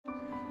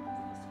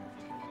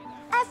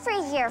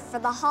Every year for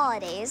the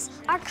holidays,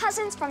 our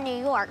cousins from New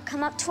York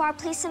come up to our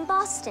place in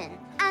Boston,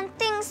 and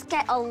things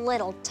get a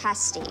little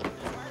testy.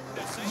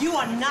 You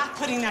are not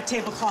putting that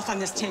tablecloth on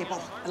this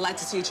table. I'd like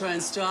to see you try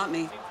and stop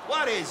me.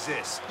 What is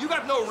this? You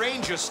got no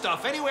Ranger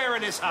stuff anywhere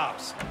in this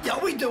house. Yeah,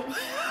 we do.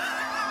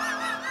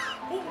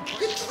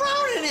 You're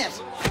drowning in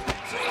it.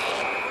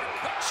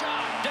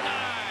 Shot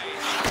denied.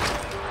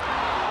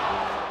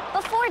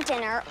 Before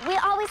dinner, we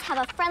always have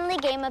a friendly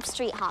game of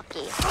street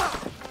hockey.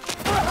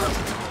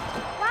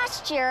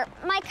 Last year,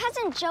 my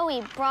cousin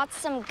Joey brought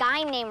some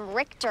guy named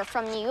Richter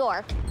from New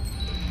York.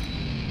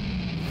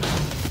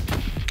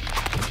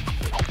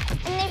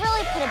 And they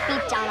really put a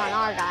beat down on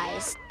our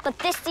guys. But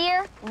this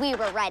year, we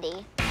were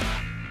ready.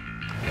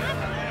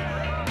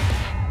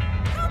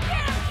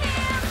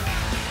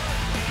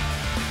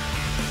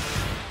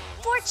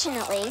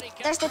 Fortunately,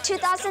 there's the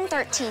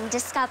 2013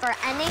 Discover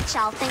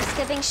NHL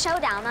Thanksgiving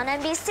Showdown on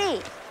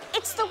NBC.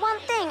 It's the one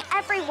thing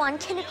everyone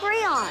can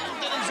agree on.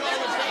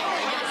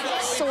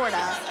 Sorta.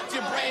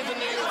 Are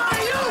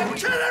you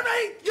kidding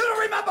me? You don't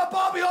remember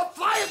Bobby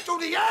flying through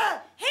the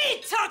air?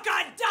 He took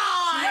a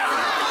dive!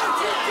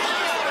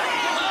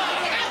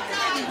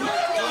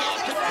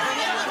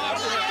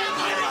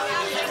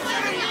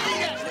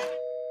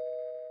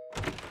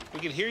 We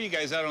could hear you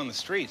guys out on the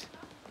street.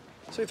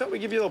 So we thought we'd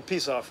give you a little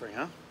peace offering,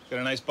 huh? Got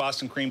a nice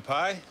Boston cream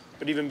pie?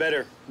 But even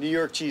better, New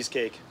York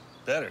cheesecake.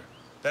 Better.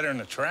 Better than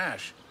the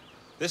trash.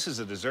 This is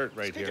a dessert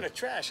right here. Speaking of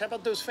trash, how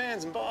about those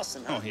fans in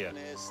Boston, huh? Oh, yeah.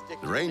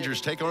 The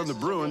Rangers take on the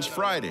Bruins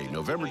Friday,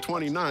 November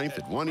 29th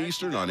at 1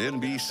 Eastern on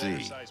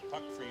NBC.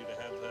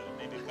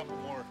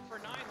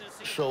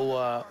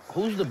 So,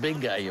 who's the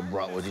big guy you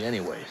brought with you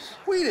anyways?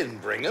 We didn't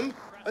bring him.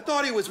 I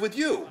thought he was with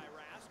you.